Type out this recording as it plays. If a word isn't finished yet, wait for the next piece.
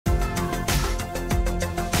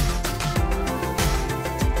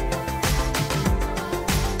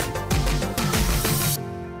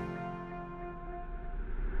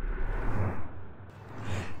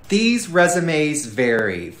These resumes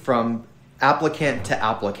vary from applicant to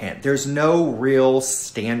applicant. There's no real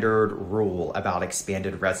standard rule about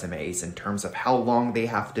expanded resumes in terms of how long they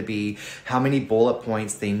have to be, how many bullet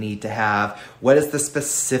points they need to have, what is the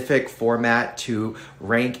specific format to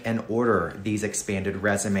rank and order these expanded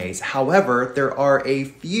resumes. However, there are a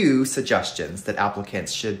few suggestions that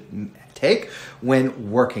applicants should take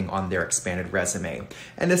when working on their expanded resume.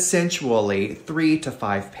 And essentially, 3 to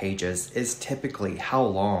 5 pages is typically how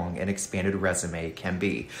long an expanded resume can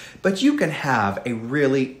be. But you can have a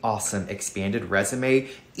really awesome expanded resume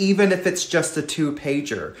even if it's just a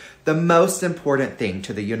 2-pager. The most important thing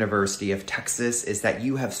to the University of Texas is that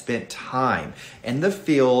you have spent time in the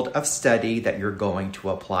field of study that you're going to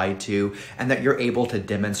apply to and that you're able to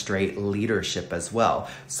demonstrate leadership as well.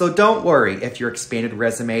 So don't worry if your expanded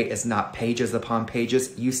resume is not pages upon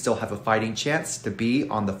pages, you still have a fighting chance to be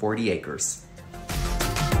on the 40 acres.